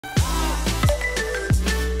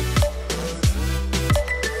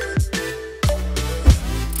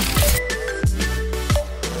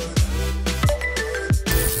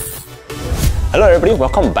Hello everybody,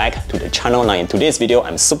 welcome back to the channel. Now in today's video,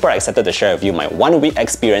 I'm super excited to share with you my 1-week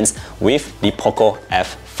experience with the POCO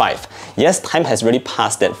F5. Yes, time has really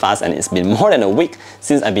passed that fast and it's been more than a week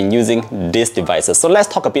since I've been using these devices. So let's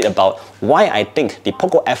talk a bit about why I think the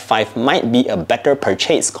POCO F5 might be a better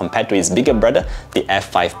purchase compared to its bigger brother, the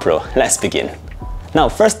F5 Pro. Let's begin. Now,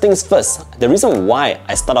 first things first, the reason why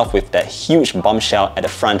I start off with that huge bombshell at the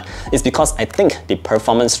front is because I think the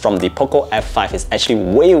performance from the POCO F5 is actually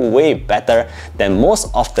way better than most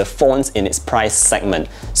of the phones in its price segment.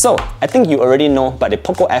 So, I think you already know, but the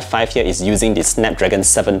POCO F5 here is using the Snapdragon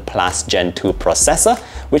 7 Plus Gen 2 processor,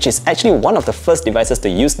 which is actually one of the first devices to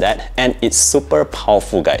use that, and it's super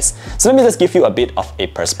powerful, guys. So let me just give you a bit of a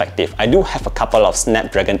perspective. I do have a couple of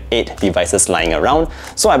Snapdragon 8 devices lying around,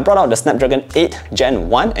 so I brought out the Snapdragon 8 Gen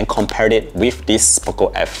 1 and compared it with this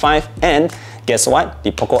POCO F5, and guess what?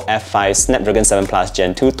 The POCO F5 Snapdragon 7 Plus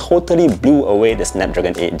Gen 2 totally blew away the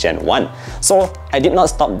Snapdragon 8 Gen 1. So I did not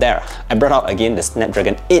stop there. I brought out again the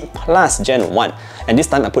Snapdragon 8 Plus Gen 1, and this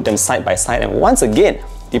time I put them side by side, and once again,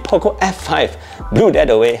 the POCO F5 blew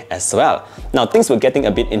that away as well. Now things were getting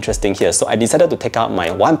a bit interesting here, so I decided to take out my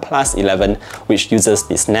OnePlus 11, which uses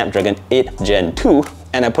the Snapdragon 8 Gen 2,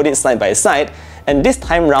 and I put it side by side. And this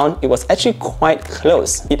time round, it was actually quite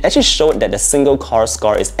close. It actually showed that the single core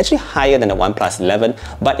score is actually higher than the OnePlus 11,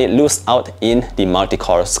 but it loses out in the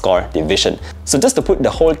multi-core score division. So just to put the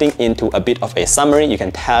whole thing into a bit of a summary, you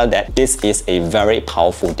can tell that this is a very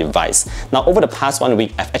powerful device. Now over the past 1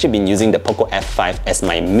 week, I've actually been using the POCO F5 as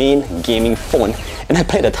my main gaming phone, and I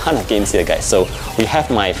played a ton of games here, guys. So we have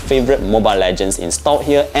my favorite Mobile Legends installed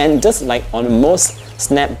here, and just like on most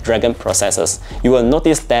Snapdragon processors, you will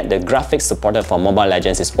notice that the graphics supported for Mobile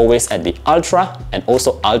Legends is always at the Ultra and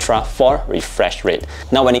also Ultra for refresh rate.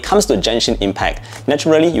 Now when it comes to Genshin Impact,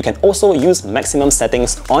 naturally you can also use maximum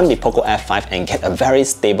settings on the POCO F5 and get a very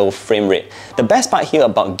stable frame rate. The best part here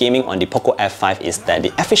about gaming on the POCO F5 is that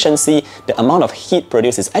the efficiency, the amount of heat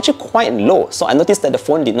produced is actually quite low. So I noticed that the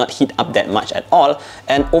phone did not heat up that much at all,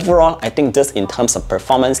 and overall I think just in terms of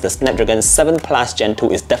performance, the Snapdragon 7 Plus Gen 2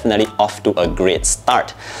 is definitely off to a great start.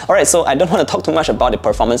 Alright, so I don't want to talk too much about the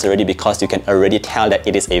performance already because you can already tell that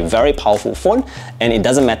it is a very powerful phone, and it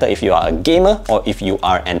doesn't matter if you are a gamer or if you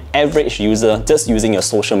are an average user just using your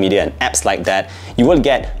social media and apps like that, you will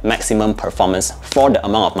get maximum performance for the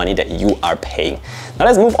amount of money that you are paying. Now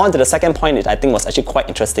let's move on to the second point, which I think was actually quite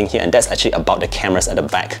interesting here, and that's actually about the cameras at the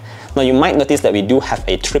back. Now you might notice that we do have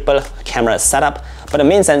a triple camera setup, but the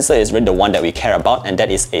main sensor is really the one that we care about, and that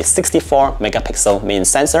is a 64 megapixel main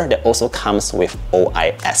sensor that also comes with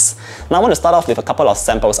OIS. Now I want to start off with a couple of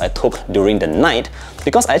samples I took during the night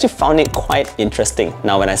because I actually found it quite interesting.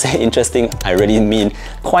 Now when I say interesting, I really mean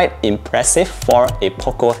quite impressive for a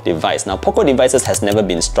POCO device. Now POCO devices has never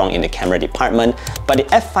been strong in the camera department, but the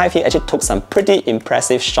F5 here actually took some pretty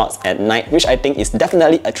impressive shots at night, which I think is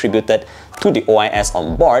definitely attributed to the OIS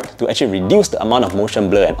on board to actually reduce the amount of motion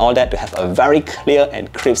blur and all that to have a very clear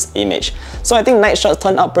and crisp image. So I think night shots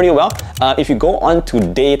turned out pretty well. If you go on to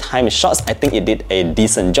daytime shots, I think it did a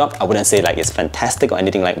decent job. I wouldn't say like it's fantastic or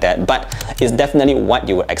anything like that, but it's definitely what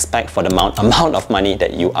you would expect for the amount of money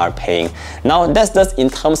that you are paying. Now that's just in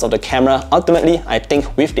terms of the camera. Ultimately, I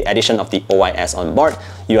think with the addition of the OIS on board,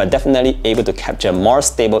 you are definitely able to capture more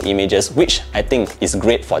stable images, which I think is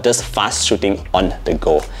great for just fast shooting on the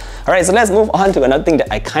go. Alright, so let's move on to another thing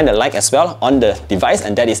that I kind of like as well on the device,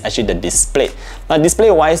 and that is actually the display. Now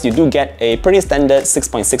display wise, you do get a pretty standard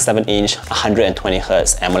 6.67 inch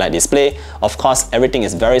 120Hz AMOLED display. Of course, everything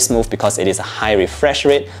is very smooth because it is a high refresh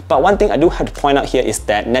rate, but one thing I do have to point out here is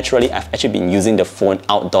that naturally I've actually been using the phone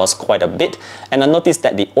outdoors quite a bit, and I noticed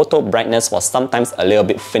that the auto brightness was sometimes a little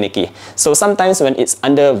bit finicky. So sometimes when it's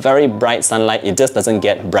under very bright sunlight, it just doesn't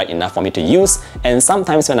get bright enough for me to use, and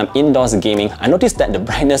sometimes when I'm indoors gaming, I noticed that the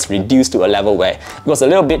brightness reduced to a level where it was a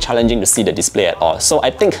little bit challenging to see the display at all. So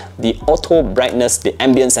I think the auto brightness, the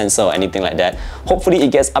ambient sensor or anything like that, hopefully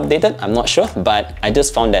it gets updated, I'm not sure, but I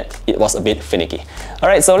just found that it was a bit finicky.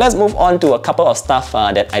 Alright, so let's move on to a couple of stuff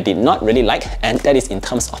that I did not really like, and that is in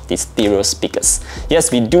terms of the stereo speakers.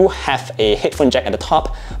 Yes, we do have a headphone jack at the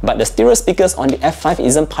top, but the stereo speakers on the F5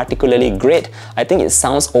 isn't particularly great. I think it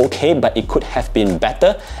sounds okay, but it could have been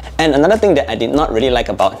better. And another thing that I did not really like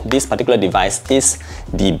about this particular device is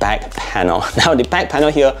the back panel. Now the back panel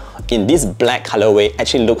here in this black colorway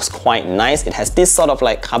actually looks quite nice. It has this sort of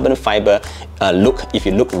like carbon fiber look if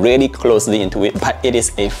you look really closely into it, but it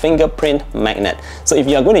is a fingerprint magnet. So if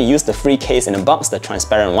you are going to use the free case in the box, the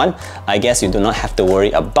transparent one, I guess you do not have to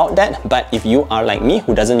worry about that. But if you are like me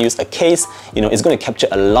who doesn't use a case, you know, it's going to capture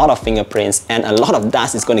a lot of fingerprints and a lot of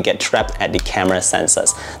dust is going to get trapped at the camera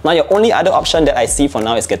sensors. Now your only other option that I see for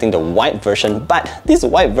now is getting the white version, but this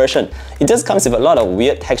white version, it just comes with a lot of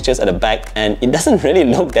weird textures at the back and it doesn't really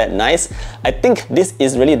look that nice. I think this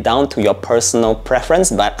is really down to your personal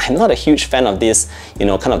preference, but I'm not a huge fan of this, you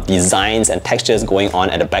know, kind of designs and textures going on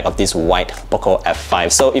at the back of this white POCO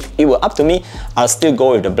F5. So if it were up to me, I'll still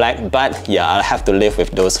go with the black, but yeah, I'll have to live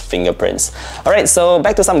with those fingerprints. Alright, so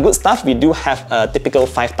back to some good stuff. We do have a typical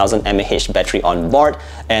 5000 mAh battery on board,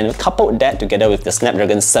 and coupled that together with the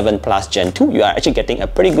Snapdragon 7 Plus Gen 2, you are actually getting a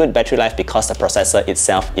pretty good battery life because the processor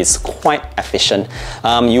itself is quite efficient.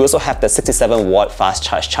 You also have the 67-watt fast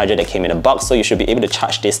charge charger that came in the box, so you should be able to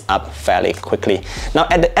charge this up fairly quickly. Now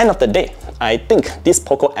at the end of the day, I think this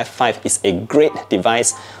POCO F5 is a great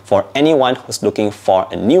device for anyone who's looking for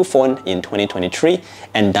a new phone in 2023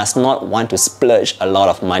 and does not want to splurge a lot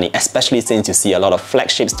of money, especially since you see a lot of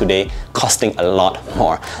flagships today costing a lot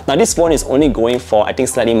more. Now this phone is only going for, I think,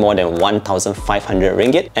 slightly more than 1,500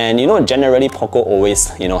 ringgit, and you know, generally POCO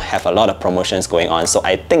always, you know, have a lot of promotions going on, so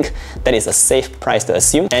I think that is a safe price to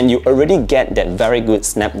assume, and you already get that very good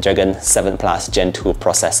Snapdragon 7 Plus Gen 2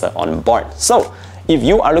 processor on board. So if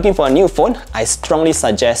you are looking for a new phone, I strongly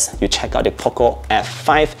suggest you check out the POCO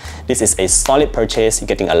F5. This is a solid purchase. You're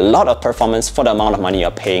getting a lot of performance for the amount of money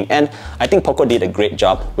you're paying, and I think POCO did a great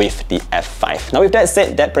job with the F5. Now with that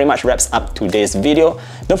said, that pretty much wraps up today's video.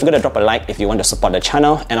 Don't forget to drop a like if you want to support the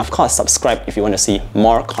channel, and of course subscribe if you want to see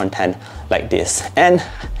more content like this. And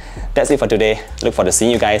that's it for today. Look forward to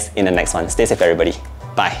seeing you guys in the next one. Stay safe everybody.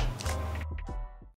 Bye.